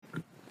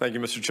Thank you,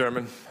 Mr.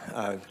 Chairman.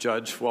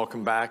 Judge,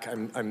 welcome back.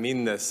 I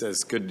mean this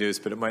as good news,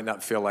 but it might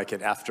not feel like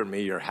it. After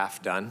me, you're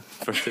half done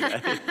for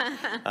today.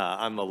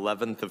 I'm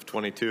 11th of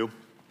 22.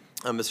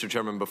 Mr.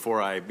 Chairman,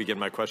 before I begin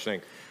my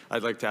questioning,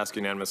 I'd like to ask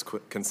unanimous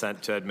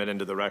consent to admit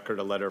into the record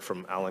a letter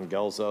from Alan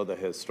Gelzo, the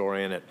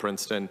historian at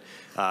Princeton,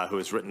 who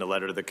has written a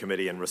letter to the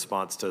committee in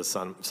response to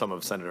some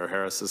of Senator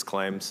Harris's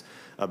claims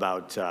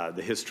about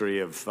the history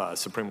of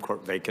Supreme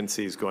Court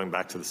vacancies going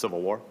back to the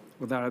Civil War.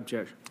 Without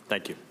objection.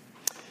 Thank you.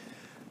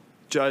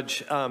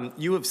 Judge,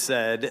 you have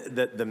said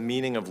that the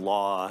meaning of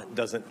law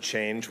doesn't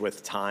change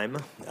with time,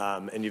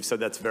 and you've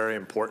said that's very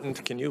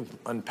important. Can you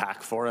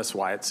unpack for us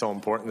why it's so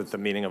important that the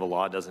meaning of a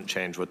law doesn't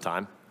change with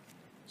time?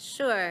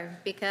 Sure,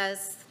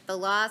 because the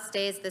law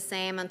stays the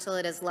same until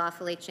it is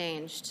lawfully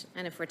changed.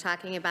 And if we're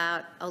talking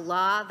about a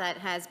law that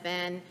has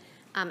been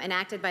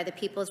enacted by the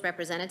people's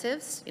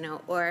representatives,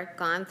 or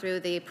gone through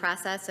the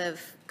process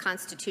of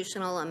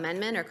constitutional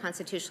amendment or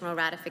constitutional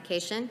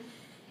ratification,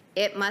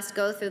 it must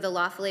go through the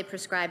lawfully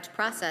prescribed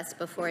process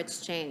before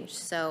it's changed.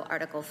 So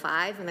Article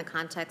 5 in the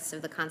context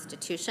of the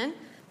Constitution,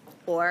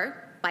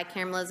 or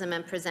bicameralism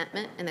and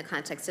presentment in the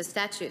context of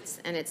statutes.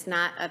 And it's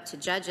not up to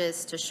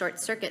judges to short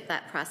circuit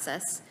that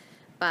process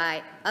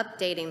by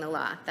updating the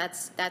law.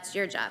 That's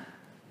your job.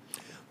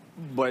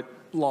 But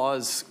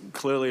laws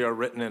clearly are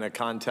written in a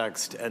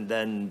context, and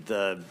then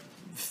the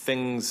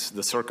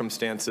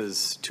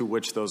circumstances to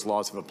which those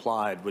laws have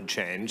applied would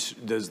change.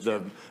 Does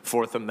the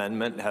Fourth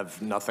Amendment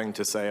have nothing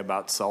to say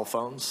about cell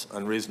phones?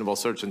 Unreasonable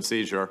search and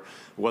seizure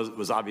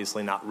was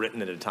obviously not written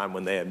at a time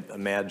when they had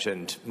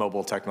imagined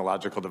mobile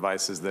technological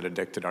devices that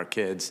addicted our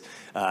kids.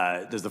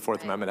 Does the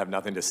Fourth Amendment have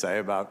nothing to say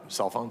about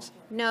cell phones?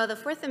 No, the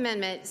Fourth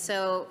Amendment,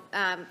 so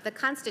the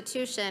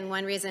Constitution,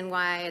 one reason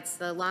why it's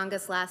the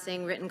longest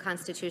lasting written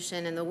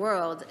Constitution in the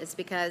world is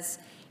because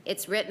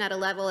it's written at a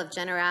level of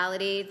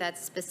generality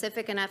that's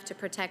specific enough to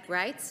protect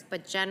rights,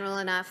 but general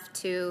enough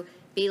to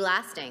be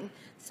lasting,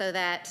 so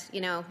that,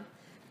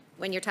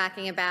 when you're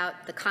talking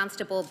about the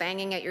constable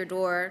banging at your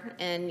door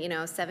in,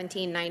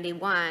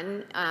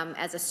 1791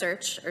 as a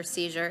search or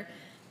seizure,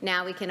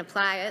 now we can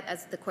apply it,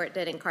 as the court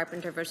did in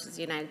Carpenter versus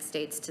the United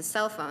States, to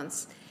cell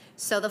phones.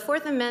 So the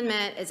Fourth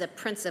Amendment is a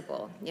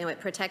principle. It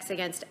protects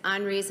against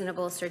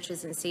unreasonable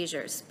searches and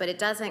seizures, but it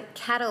doesn't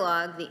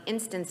catalog the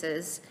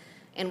instances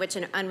in which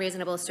an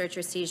unreasonable search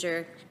or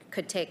seizure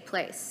could take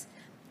place.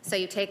 So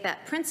you take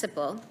that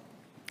principle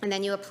and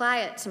then you apply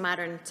it to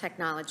modern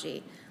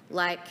technology,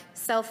 like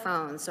cell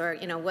phones, or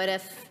what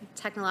if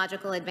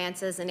technological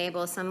advances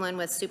enable someone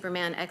with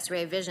Superman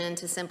X-ray vision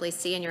to simply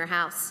see in your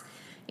house?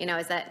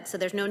 So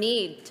there's no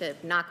need to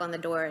knock on the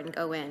door and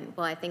go in.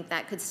 Well, I think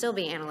that could still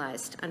be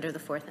analyzed under the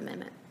Fourth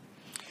Amendment.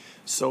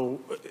 So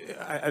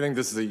I think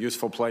this is a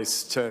useful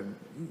place to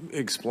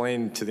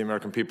explain to the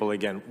American people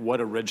again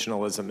what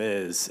originalism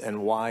is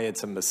and why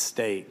it's a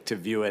mistake to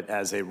view it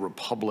as a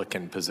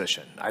Republican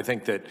position. I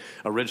think that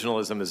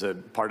originalism is a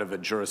part of a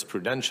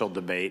jurisprudential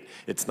debate.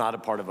 It's not a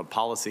part of a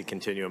policy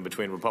continuum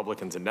between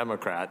Republicans and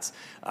Democrats.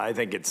 I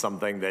think it's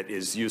something that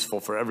is useful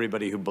for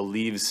everybody who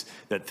believes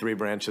that three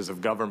branches of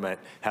government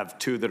have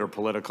two that are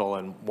political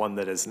and one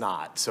that is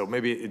not. So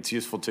maybe it's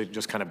useful to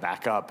just kind of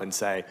back up and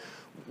say,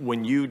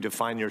 when you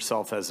define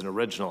yourself as an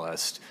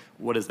originalist,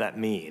 what does that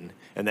mean?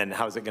 And then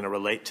how is it going to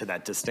relate to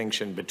that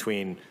distinction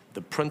between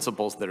the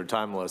principles that are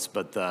timeless,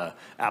 but the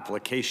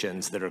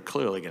applications that are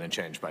clearly going to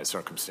change by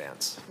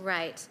circumstance?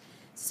 Right.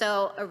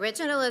 So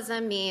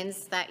originalism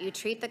means that you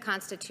treat the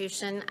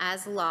Constitution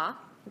as law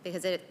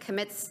because it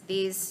commits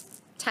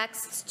these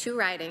texts to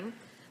writing.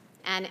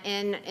 And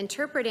in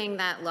interpreting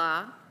that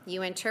law,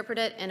 you interpret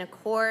it in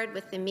accord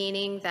with the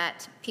meaning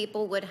that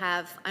people would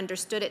have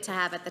understood it to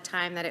have at the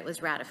time that it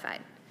was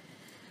ratified.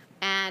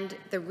 And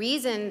the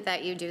reason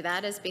that you do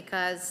that is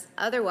because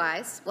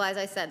otherwise, well, as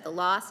I said, the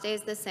law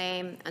stays the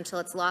same until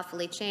it's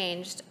lawfully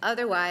changed.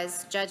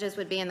 Otherwise, judges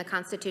would be in the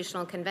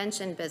Constitutional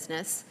Convention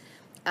business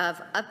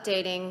of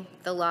updating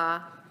the law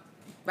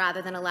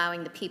rather than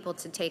allowing the people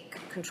to take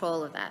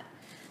control of that.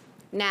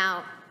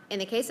 Now, in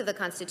the case of the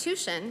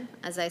Constitution,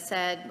 as I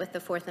said with the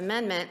Fourth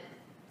Amendment,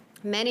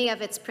 many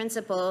of its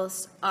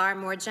principles are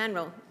more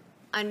general.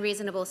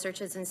 Unreasonable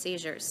searches and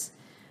seizures,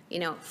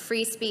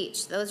 free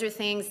speech. Those are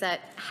things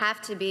that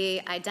have to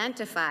be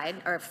identified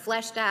or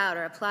fleshed out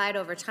or applied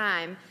over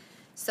time.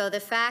 So the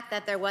fact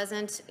that there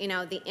wasn't,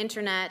 the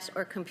internet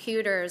or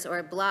computers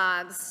or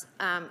blogs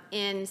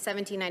in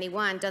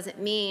 1791 doesn't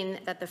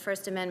mean that the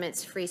First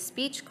Amendment's free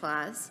speech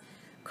clause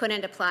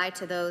couldn't apply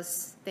to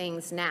those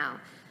things now.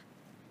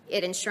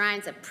 It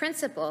enshrines a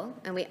principle,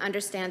 and we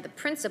understand the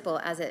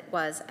principle as it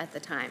was at the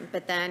time,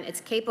 but then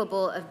it's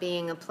capable of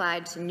being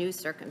applied to new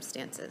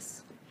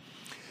circumstances.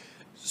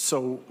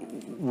 So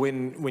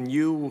when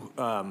you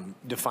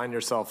define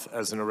yourself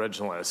as an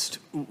originalist,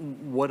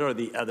 what are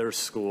the other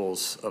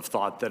schools of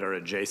thought that are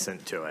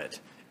adjacent to it?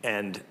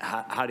 And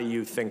how do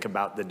you think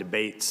about the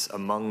debates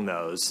among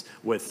those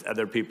with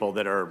other people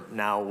that are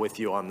now with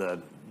you on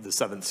the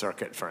Seventh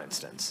Circuit, for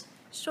instance?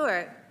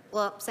 Sure.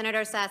 Well,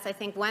 Senator Sasse, I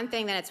think one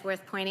thing that it's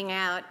worth pointing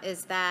out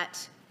is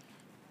that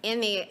in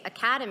the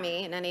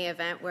academy, in any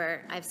event,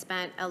 where I've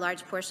spent a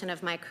large portion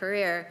of my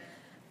career,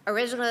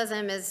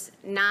 originalism is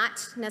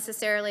not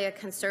necessarily a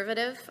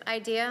conservative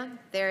idea.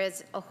 There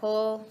is a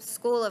whole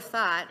school of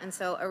thought, and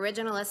so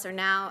originalists are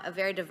now a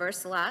very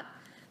diverse lot.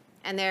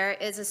 And there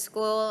is a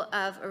school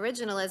of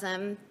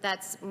originalism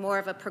that's more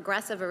of a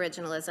progressive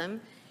originalism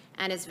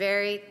and is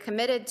very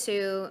committed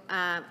to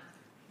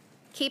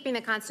keeping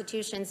the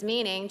Constitution's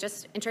meaning,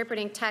 just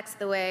interpreting text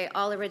the way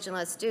all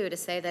originalists do, to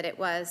say that it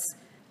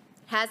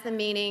has the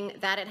meaning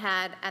that it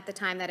had at the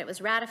time that it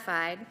was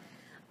ratified,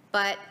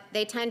 but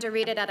they tend to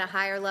read it at a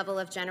higher level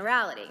of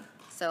generality.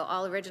 So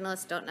all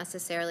originalists don't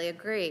necessarily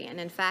agree. And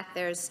in fact,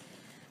 there's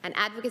an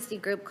advocacy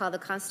group called the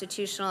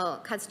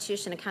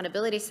Constitution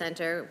Accountability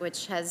Center,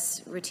 which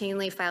has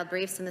routinely filed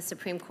briefs in the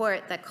Supreme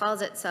Court that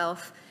calls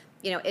itself,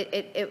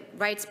 it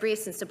writes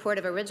briefs in support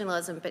of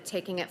originalism, but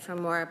taking it from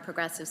a more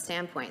progressive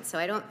standpoint. So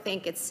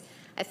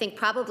I think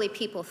probably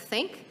people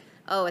think,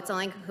 oh, it's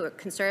only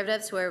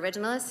conservatives who are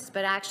originalists,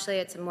 but actually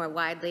it's a more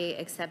widely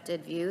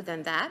accepted view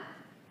than that.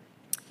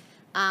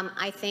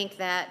 I think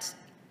that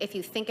if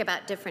you think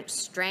about different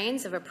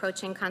strains of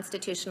approaching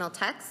constitutional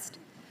text,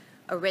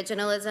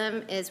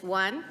 originalism is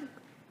one.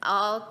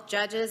 All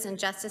judges and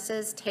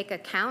justices take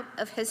account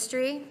of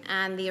history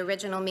and the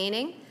original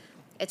meaning.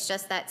 It's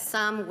just that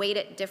some weight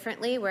it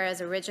differently,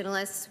 whereas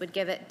originalists would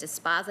give it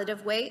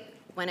dispositive weight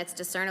when it's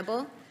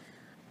discernible.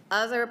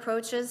 Other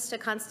approaches to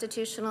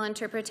constitutional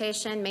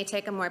interpretation may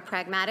take a more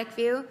pragmatic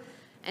view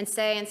and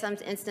say in some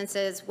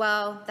instances,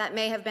 well, that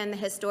may have been the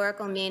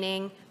historical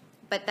meaning,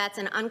 but that's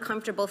an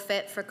uncomfortable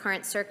fit for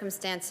current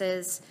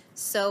circumstances,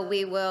 so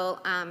we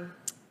will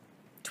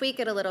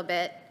tweak it a little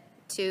bit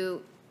to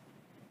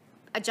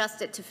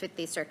adjust it to fit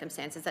these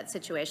circumstances, that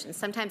situation.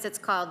 Sometimes it's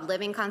called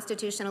living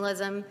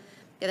constitutionalism,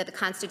 that the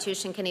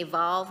Constitution can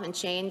evolve and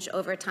change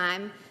over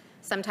time.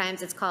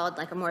 Sometimes it's called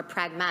like a more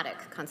pragmatic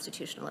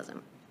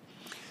constitutionalism.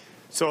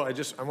 So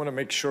I want to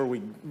make sure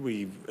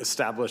we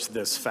establish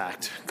this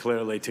fact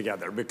clearly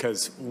together,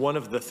 because one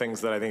of the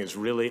things that I think is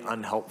really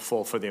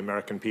unhelpful for the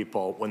American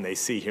people when they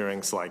see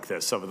hearings like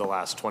this over the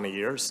last 20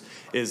 years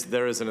is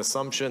there is an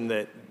assumption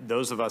that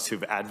those of us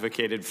who've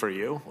advocated for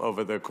you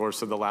over the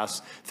course of the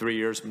last 3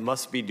 years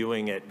must be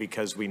doing it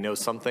because we know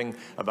something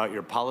about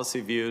your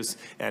policy views,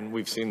 and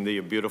we've seen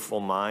the beautiful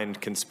mind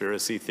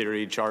conspiracy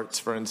theory charts,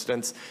 for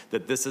instance,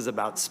 that this is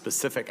about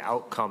specific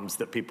outcomes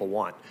that people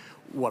want.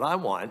 What I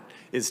want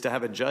is to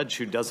have a judge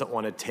who doesn't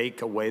want to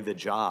take away the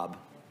job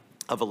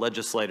of a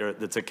legislature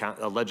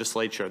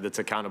that's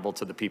accountable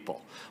to the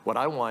people. What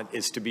I want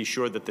is to be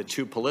sure that the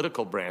two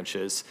political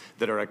branches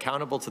that are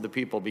accountable to the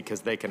people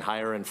because they can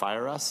hire and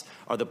fire us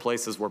are the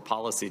places where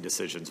policy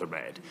decisions are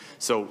made.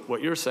 So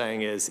what you're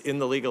saying is, in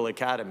the legal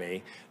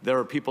academy, there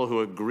are people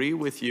who agree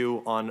with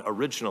you on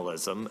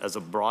originalism as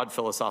a broad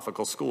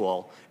philosophical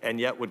school, and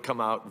yet would come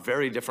out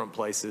very different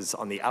places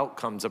on the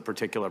outcomes of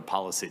particular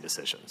policy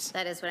decisions.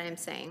 That is what I'm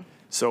saying.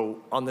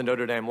 So on the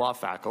Notre Dame law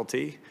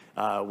faculty,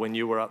 when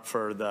you were up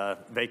for the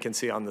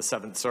vacancy on the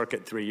 7th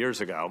Circuit 3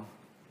 years ago,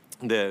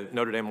 the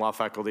Notre Dame law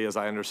faculty, as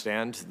I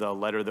understand, the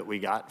letter that we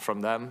got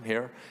from them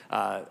here,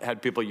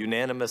 had people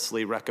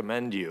unanimously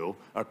recommend you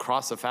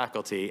across the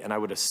faculty, and I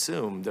would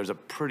assume there's a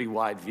pretty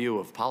wide view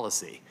of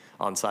policy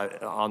on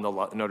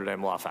the Notre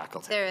Dame law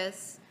faculty. There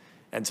is.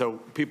 And so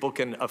people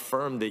can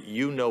affirm that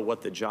you know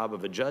what the job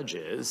of a judge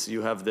is.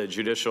 You have the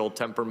judicial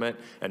temperament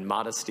and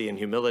modesty and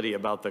humility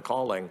about the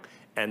calling,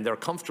 and they're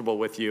comfortable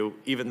with you,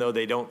 even though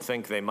they don't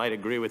think they might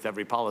agree with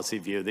every policy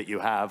view that you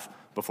have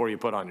before you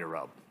put on your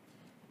robe.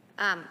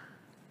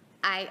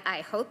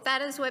 I hope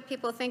that is what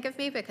people think of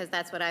me, because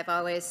that's what I've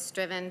always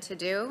striven to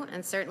do,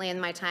 and certainly in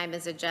my time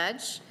as a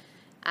judge.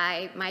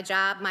 My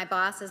job, my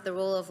boss is the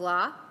rule of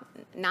law,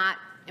 not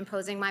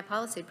imposing my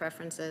policy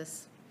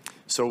preferences.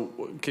 So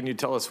can you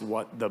tell us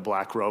what the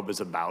black robe is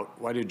about?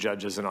 Why do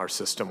judges in our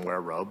system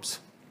wear robes?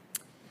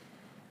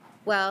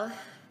 Well,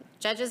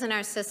 judges in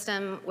our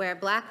system wear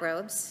black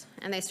robes,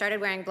 and they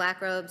started wearing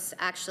black robes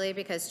actually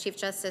because Chief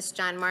Justice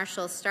John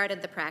Marshall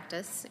started the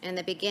practice. In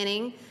the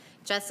beginning,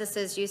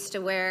 justices used to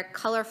wear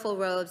colorful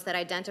robes that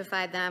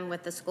identified them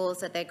with the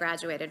schools that they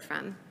graduated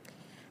from.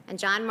 And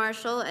John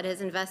Marshall, at his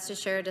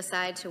investiture,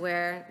 decided to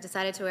wear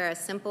a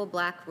simple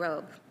black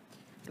robe.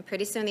 And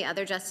pretty soon the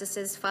other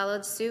justices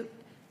followed suit,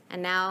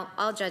 and now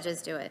all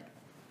judges do it.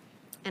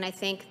 And I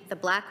think the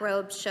black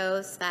robe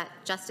shows that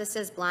justice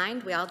is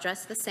blind. We all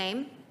dress the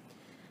same.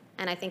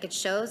 And I think it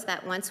shows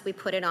that once we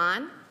put it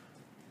on,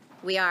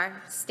 we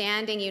are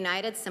standing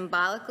united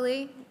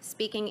symbolically,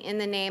 speaking in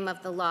the name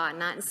of the law,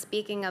 not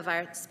speaking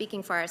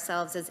for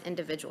ourselves as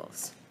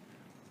individuals.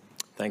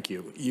 Thank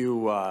you.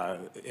 You,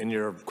 in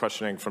your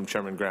questioning from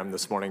Chairman Graham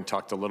this morning,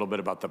 talked a little bit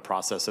about the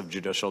process of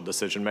judicial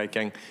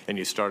decision-making, and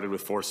you started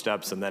with 4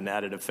 steps and then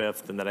added a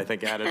 5th, and then I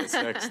think added a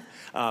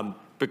 6th.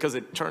 Because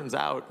it turns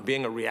out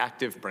being a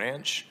reactive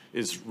branch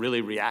is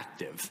really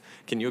reactive.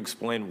 Can you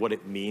explain what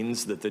it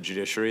means that the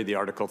judiciary, the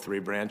Article 3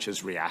 branch,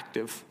 is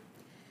reactive?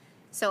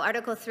 So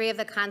Article 3 of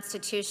the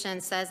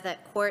Constitution says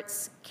that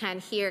courts can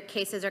hear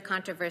cases or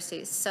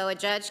controversies. So a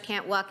judge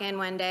can't walk in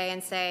one day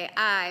and say,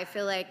 I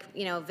feel like,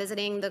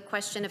 visiting the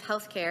question of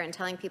health care and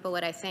telling people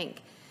what I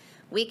think.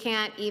 We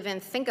can't even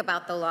think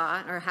about the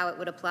law or how it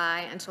would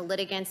apply until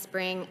litigants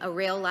bring a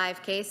real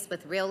live case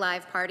with real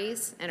live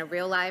parties and a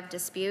real live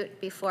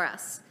dispute before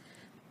us.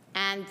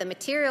 And the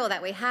material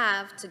that we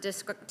have to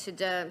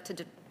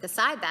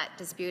decide that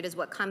dispute is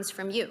what comes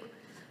from you.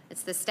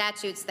 It's the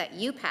statutes that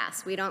you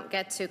pass. We don't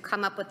get to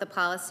come up with the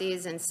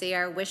policies and see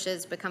our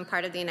wishes become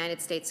part of the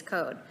United States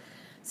Code.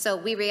 So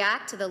we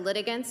react to the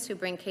litigants who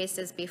bring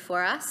cases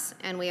before us,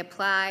 and we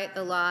apply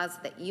the laws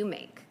that you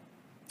make.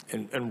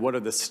 And what are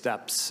the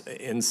steps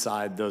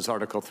inside those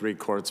Article 3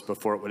 courts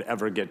before it would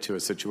ever get to a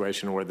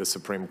situation where the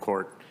Supreme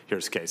Court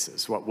hears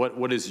cases?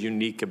 What is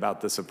unique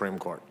about the Supreme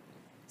Court?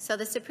 So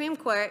the Supreme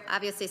Court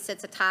obviously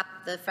sits atop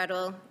the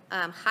federal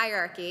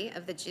hierarchy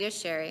of the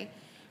judiciary.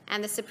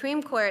 And the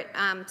Supreme Court,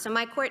 so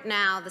my court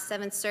now, the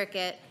Seventh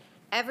Circuit,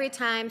 every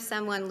time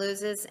someone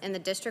loses in the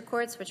district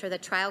courts, which are the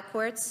trial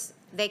courts,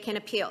 they can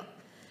appeal.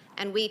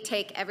 And we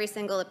take every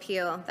single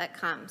appeal that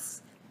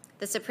comes.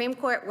 The Supreme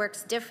Court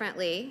works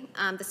differently.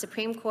 The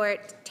Supreme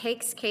Court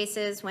takes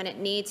cases when it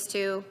needs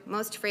to.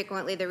 Most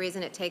frequently, the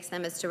reason it takes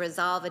them is to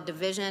resolve a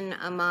division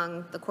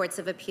among the courts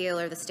of appeal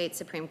or the state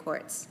Supreme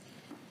Courts.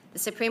 The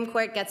Supreme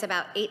Court gets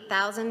about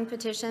 8,000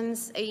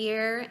 petitions a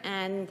year,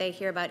 and they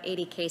hear about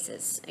 80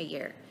 cases a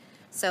year.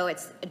 So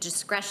it's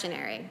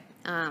discretionary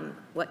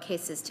what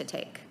cases to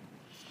take.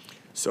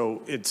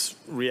 So it's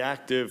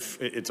reactive,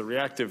 it's a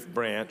reactive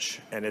branch,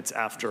 and it's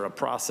after a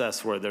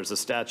process where there's a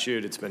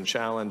statute, it's been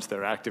challenged,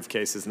 there are active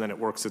cases, and then it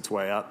works its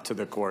way up to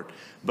the court.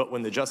 But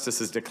when the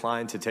justices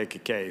decline to take a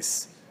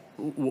case,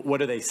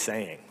 what are they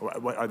saying?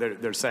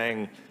 They're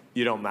saying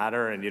you don't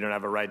matter and you don't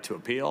have a right to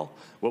appeal?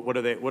 What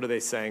are they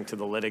saying to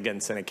the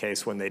litigants in a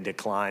case when they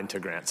decline to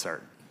grant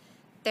cert?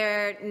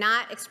 They're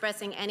not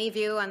expressing any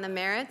view on the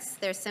merits.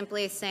 They're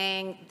simply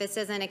saying this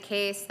isn't a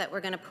case that we're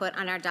going to put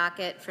on our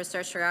docket for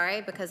certiorari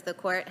because the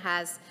court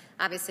has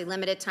obviously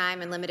limited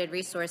time and limited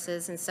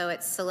resources, and so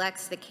it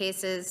selects the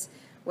cases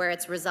where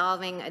it's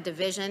resolving a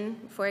division,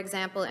 for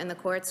example, in the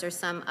courts or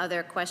some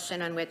other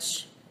question on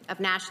which,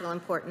 of national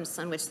importance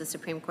on which the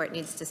Supreme Court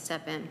needs to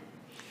step in.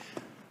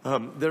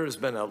 There has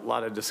been a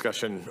lot of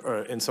discussion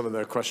in some of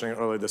the questioning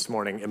earlier this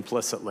morning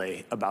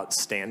implicitly about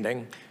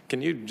standing.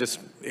 Can you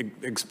just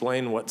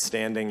explain what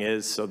standing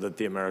is so that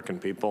the American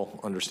people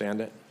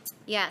understand it?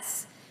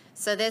 Yes.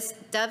 So this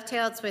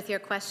dovetails with your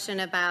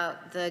question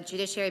about the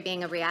judiciary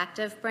being a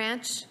reactive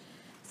branch.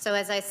 So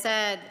as I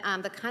said,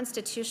 the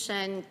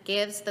Constitution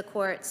gives the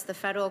courts, the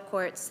federal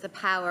courts, the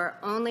power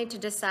only to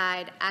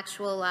decide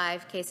actual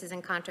live cases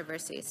and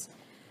controversies.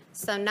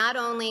 So not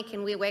only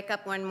can we wake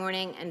up one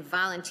morning and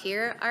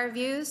volunteer our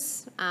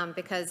views,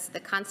 because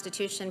the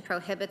Constitution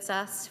prohibits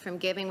us from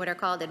giving what are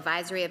called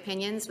advisory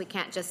opinions. We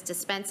can't just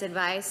dispense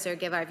advice or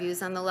give our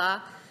views on the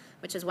law,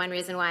 which is one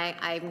reason why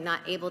I'm not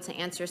able to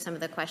answer some of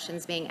the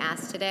questions being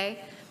asked today.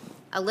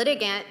 A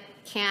litigant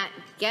can't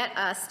get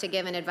us to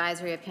give an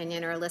advisory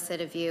opinion or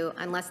elicit a view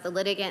unless the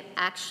litigant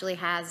actually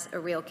has a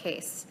real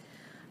case.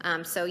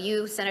 So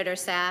you, Senator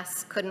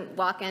Sasse, couldn't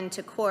walk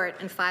into court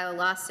and file a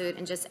lawsuit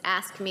and just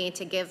ask me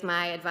to give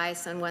my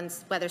advice on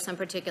whether some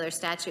particular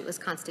statute was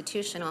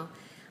constitutional.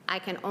 I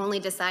can only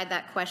decide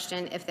that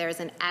question if there is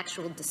an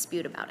actual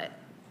dispute about it.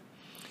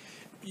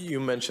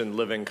 You mentioned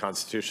living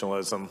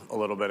constitutionalism a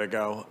little bit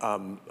ago.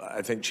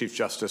 I think Chief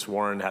Justice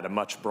Warren had a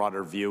much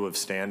broader view of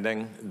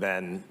standing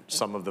than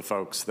some of the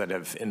folks that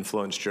have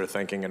influenced your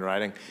thinking and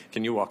writing.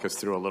 Can you walk us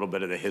through a little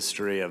bit of the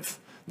history of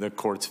the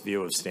court's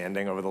view of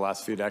standing over the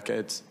last few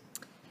decades?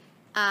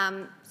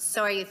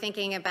 So are you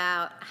thinking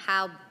about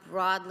how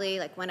broadly,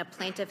 like when a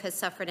plaintiff has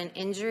suffered an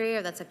injury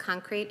or that's a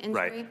concrete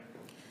injury? Right.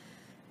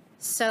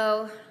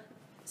 So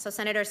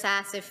Senator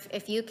Sasse,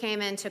 if you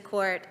came into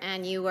court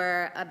and you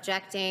were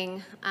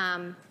objecting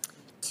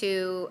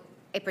to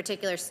a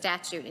particular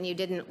statute and you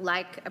didn't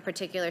like a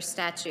particular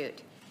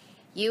statute,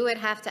 you would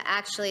have to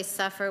actually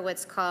suffer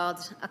what's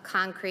called a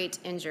concrete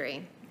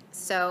injury.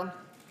 So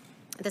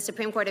the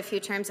Supreme Court a few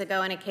terms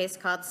ago in a case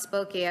called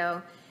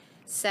Spokio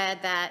said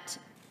that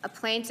a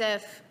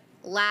plaintiff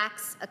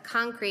lacks a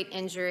concrete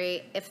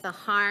injury if the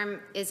harm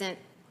isn't,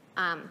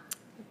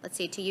 let's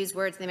see, to use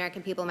words the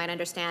American people might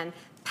understand,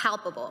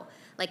 palpable.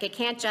 Like it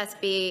can't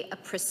just be a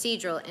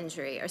procedural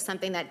injury or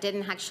something that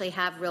didn't actually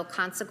have real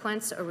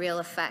consequence or real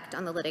effect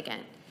on the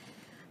litigant.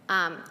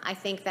 I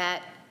think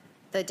that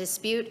the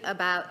dispute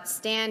about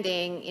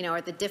standing, or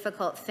the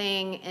difficult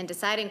thing in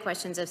deciding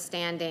questions of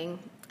standing,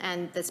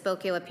 and the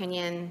Spokio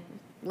opinion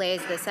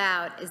lays this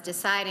out, is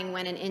deciding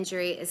when an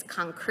injury is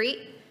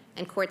concrete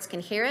and courts can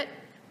hear it,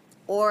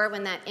 or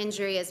when that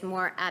injury is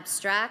more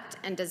abstract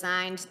and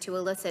designed to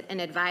elicit an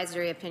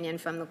advisory opinion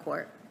from the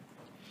court.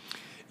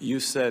 You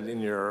said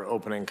in your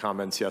opening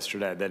comments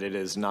yesterday that it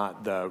is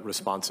not the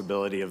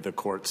responsibility of the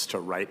courts to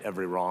right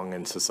every wrong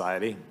in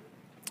society.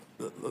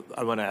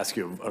 I want to ask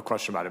you a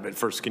question about it, but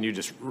first, can you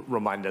just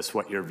remind us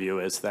what your view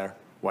is there?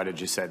 Why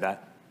did you say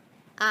that?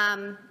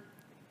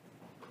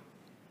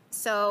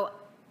 So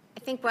I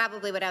think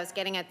probably what I was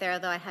getting at there,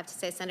 though I have to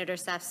say, Senator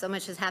Sasse, so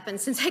much has happened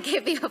since I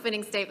gave the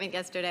opening statement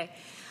yesterday.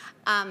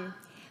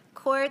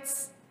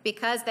 Courts,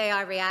 because they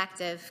are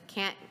reactive,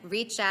 can't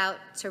reach out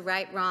to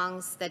right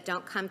wrongs that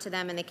don't come to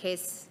them in the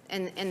case,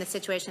 in the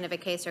situation of a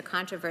case or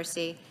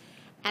controversy.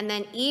 And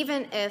then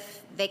even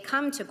if they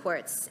come to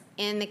courts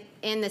in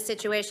the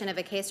situation of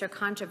a case or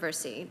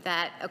controversy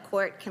that a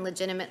court can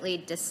legitimately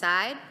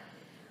decide,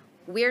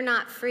 we're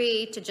not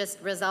free to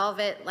just resolve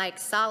it like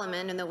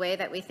Solomon in the way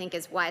that we think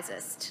is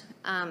wisest.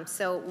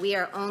 So we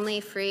are only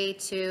free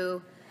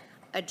to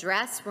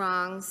address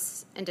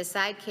wrongs and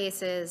decide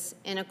cases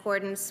in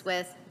accordance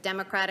with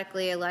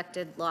democratically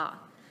elected law.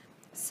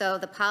 So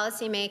the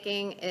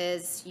policymaking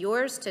is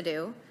yours to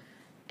do,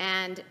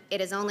 and it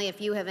is only if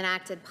you have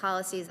enacted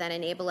policies that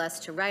enable us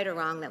to right a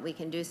wrong that we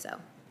can do so.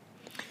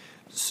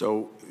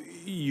 So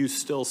you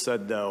still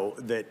said, though,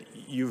 that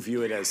you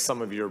view it as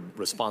some of your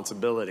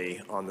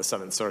responsibility on the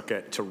Seventh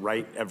Circuit to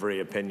write every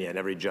opinion,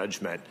 every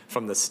judgment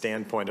from the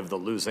standpoint of the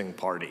losing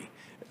party.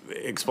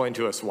 Explain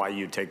to us why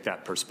you take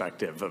that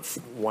perspective of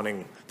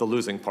wanting the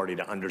losing party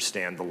to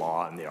understand the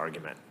law and the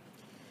argument.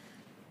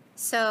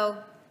 So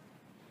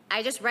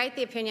I just write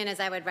the opinion as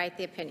I would write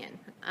the opinion.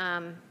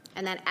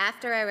 And then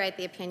after I write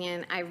the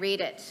opinion, I read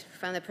it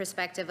from the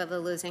perspective of the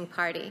losing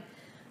party,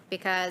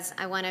 because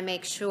I want to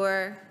make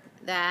sure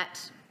that,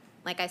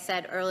 like I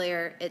said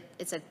earlier,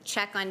 it's a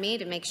check on me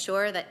to make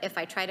sure that if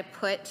I try to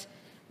put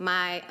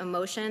my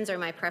emotions or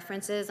my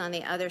preferences on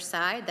the other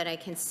side, that I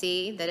can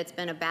see that it's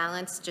been a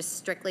balance just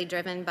strictly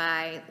driven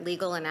by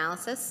legal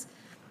analysis.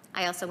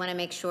 I also want to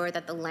make sure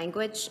that the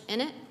language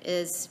in it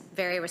is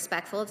very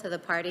respectful to the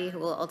party who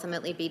will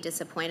ultimately be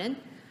disappointed.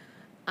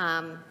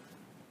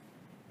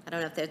 I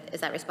don't know if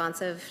is that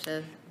responsive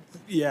to?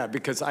 Yeah,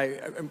 because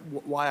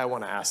why I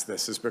want to ask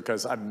this is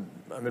because I'm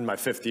in my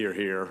 5th year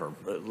here, or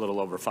a little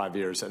over 5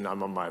 years, and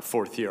I'm on my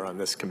 4th year on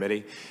this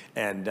committee,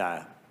 and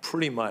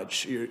pretty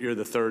much you're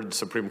the 3rd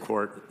Supreme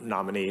Court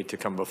nominee to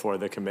come before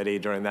the committee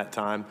during that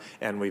time,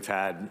 and we've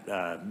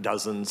had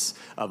dozens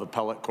of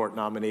appellate court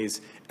nominees,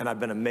 and I've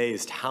been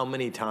amazed how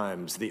many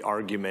times the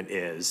argument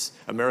is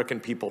American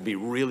people be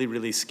really,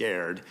 really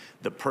scared.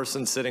 The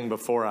person sitting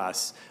before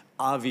us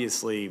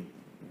obviously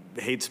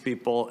hates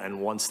people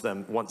and wants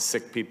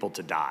sick people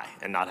to die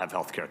and not have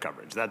health care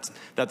coverage. That's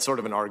sort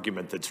of an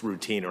argument that's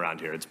routine around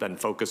here. It's been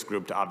focus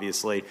grouped,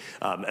 obviously,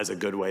 as a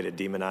good way to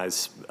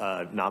demonize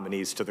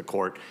nominees to the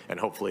court and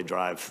hopefully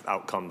drive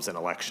outcomes in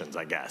elections,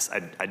 I guess.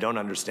 I don't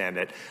understand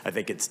it. I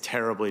think it's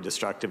terribly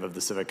destructive of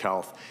the civic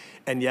health.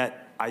 And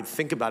yet, I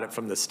think about it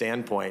from the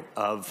standpoint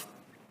of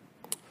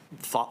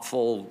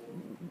thoughtful,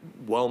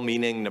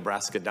 well-meaning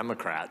Nebraska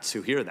Democrats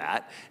who hear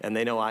that, and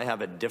they know I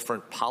have a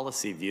different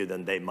policy view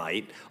than they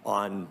might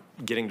on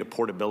getting to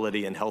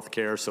portability in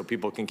healthcare so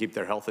people can keep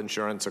their health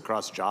insurance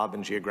across job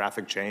and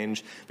geographic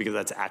change, because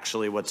that's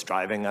actually what's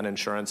driving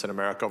uninsurance in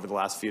America over the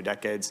last few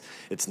decades.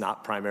 It's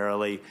not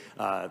primarily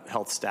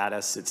health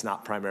status. It's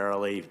not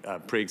primarily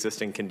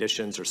pre-existing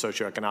conditions or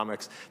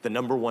socioeconomics. The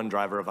 #1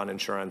 driver of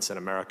uninsurance in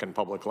American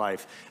public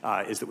life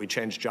is that we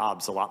change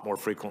jobs a lot more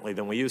frequently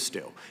than we used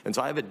to. And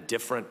so I have a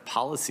different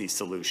policy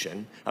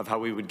solution of how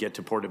we would get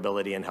to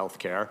portability in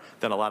healthcare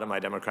than a lot of my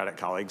Democratic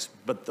colleagues,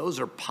 but those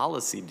are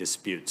policy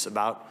disputes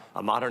about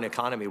a modern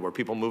economy where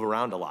people move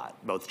around a lot,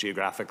 both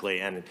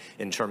geographically and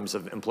in terms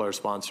of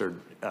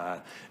employer-sponsored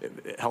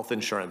health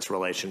insurance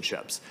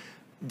relationships.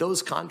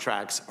 Those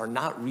contracts are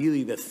not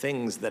really the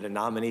things that a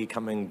nominee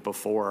coming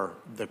before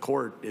the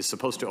court is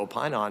supposed to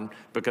opine on,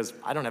 because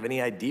I don't have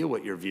any idea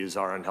what your views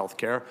are on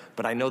healthcare,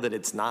 but I know that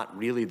it's not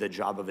really the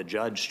job of a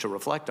judge to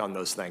reflect on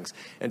those things.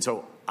 And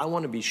so I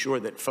want to be sure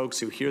that folks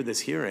who hear this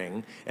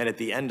hearing and at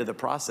the end of the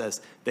process,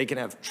 they can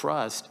have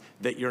trust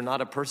that you're not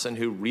a person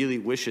who really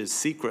wishes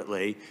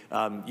secretly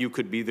you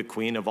could be the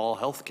queen of all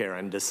healthcare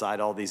and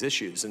decide all these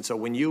issues. And so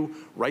when you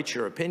write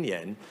your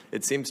opinion,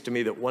 it seems to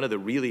me that one of the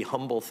really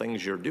humble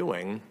things you're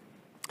doing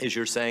is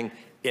you're saying,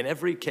 in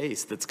every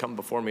case that's come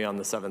before me on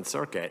the Seventh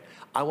Circuit,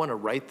 I want to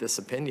write this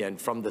opinion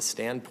from the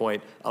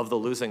standpoint of the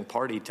losing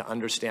party to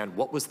understand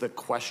what was the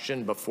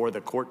question before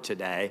the court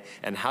today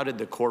and how did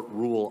the court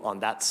rule on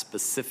that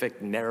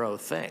specific narrow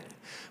thing.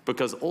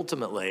 Because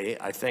ultimately,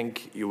 I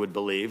think you would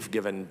believe,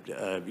 given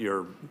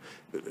your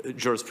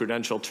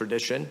jurisprudential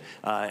tradition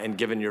and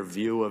given your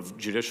view of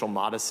judicial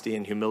modesty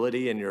and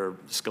humility and your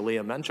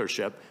Scalia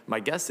mentorship, my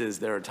guess is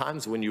there are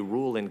times when you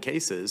rule in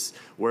cases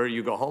where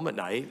you go home at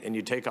night and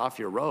you take off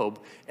your robe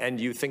and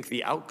you think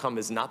the outcome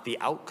is not the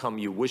outcome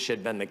you wish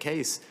had been the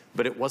case,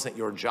 but it wasn't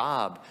your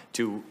job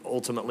to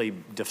ultimately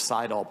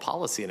decide all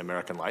policy in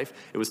American life.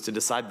 It was to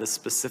decide the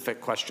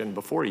specific question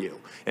before you.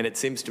 And it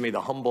seems to me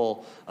the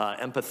humble,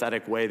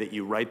 empathetic way that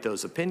you write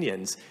those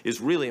opinions is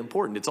really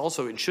important.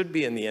 It should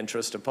be in the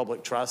interest of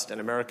public trust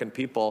and American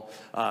people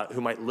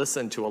who might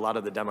listen to a lot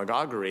of the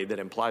demagoguery that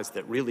implies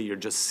that really you're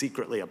just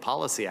secretly a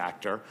policy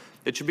actor.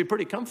 It should be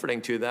pretty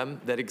comforting to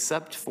them that,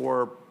 except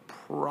for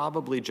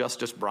probably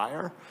Justice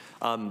Breyer,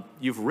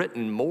 you've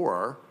written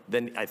more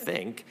than, I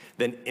think,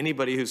 than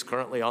anybody who's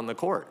currently on the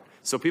court.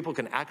 so people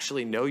can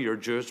actually know your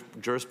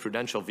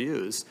jurisprudential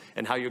views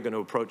and how you're going to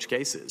approach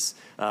cases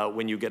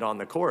when you get on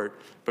the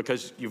court,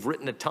 because you've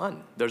written a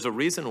ton. There's a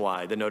reason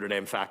why the Notre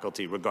Dame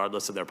faculty,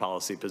 regardless of their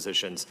policy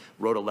positions,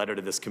 wrote a letter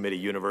to this committee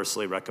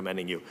universally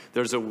recommending you.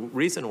 There's a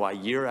reason why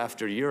year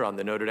after year on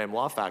the Notre Dame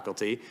law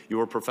faculty, you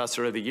were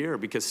Professor of the Year,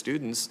 because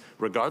students,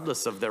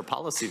 regardless of their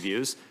policy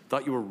views,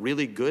 thought you were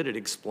really good at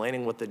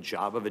explaining what the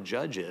job of a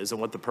judge is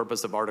and what the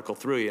purpose of Article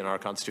 3 in our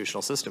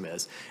constitutional system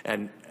is.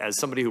 And as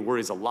somebody who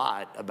worries a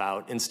lot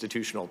about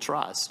institutional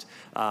trust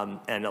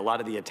and a lot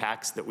of the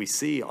attacks that we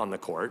see on the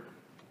court,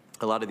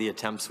 a lot of the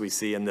attempts we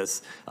see in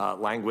this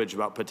language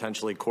about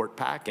potentially court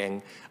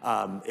packing,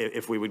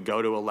 if we would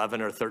go to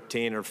 11 or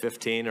 13 or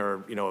 15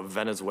 or, you know, a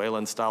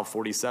Venezuelan-style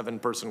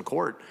 47-person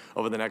court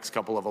over the next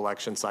couple of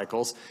election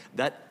cycles,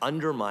 that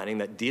undermining,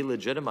 that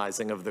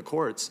delegitimizing of the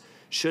courts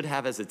should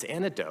have as its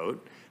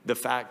antidote the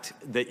fact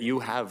that you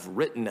have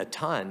written a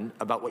ton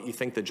about what you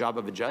think the job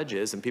of a judge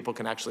is, and people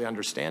can actually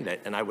understand it.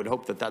 And I would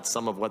hope that that's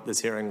some of what this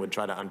hearing would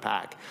try to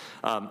unpack.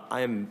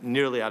 I am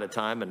nearly out of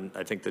time, and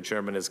I think the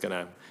chairman is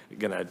gonna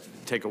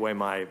take away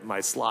my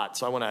slot.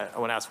 So I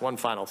wanna ask one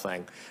final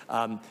thing.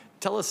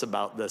 Tell us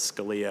about the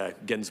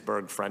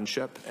Scalia-Ginsburg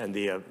friendship and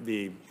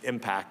the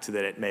impact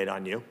that it made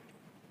on you.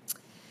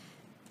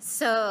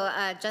 So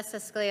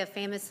Justice Scalia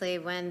famously,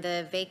 when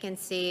the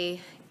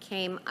vacancy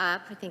came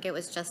up, I think it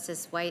was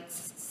Justice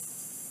White's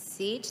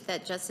seat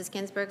that Justice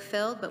Ginsburg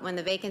filled, but when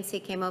the vacancy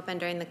came open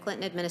during the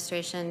Clinton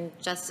administration,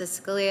 Justice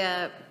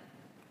Scalia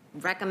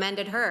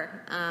recommended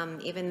her,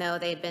 even though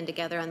they had been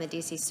together on the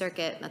DC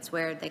circuit. That's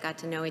where they got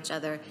to know each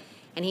other.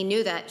 And he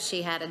knew that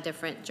she had a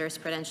different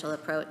jurisprudential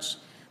approach.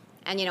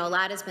 And, you know, a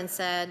lot has been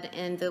said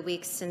in the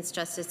weeks since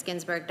Justice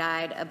Ginsburg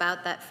died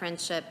about that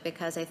friendship,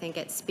 because I think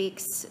it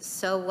speaks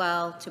so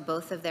well to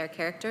both of their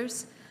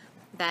characters,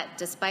 that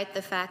despite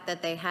the fact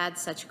that they had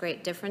such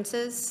great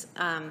differences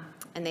and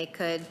they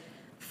could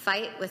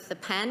fight with the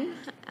pen,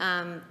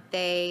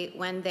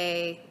 when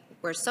they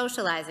were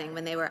socializing,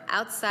 when they were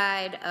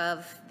outside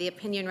of the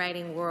opinion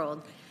writing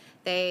world,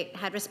 they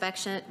had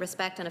respect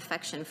and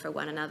affection for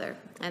one another.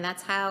 And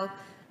that's how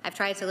I've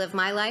tried to live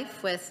my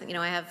life with, you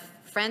know, I have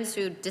friends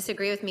who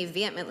disagree with me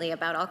vehemently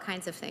about all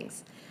kinds of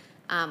things.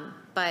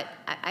 But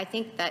I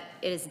think that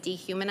it is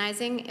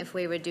dehumanizing if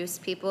we reduce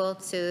people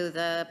to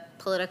the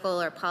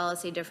political or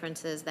policy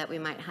differences that we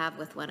might have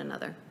with one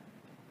another.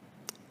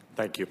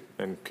 Thank you,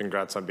 and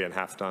congrats on being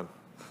half done.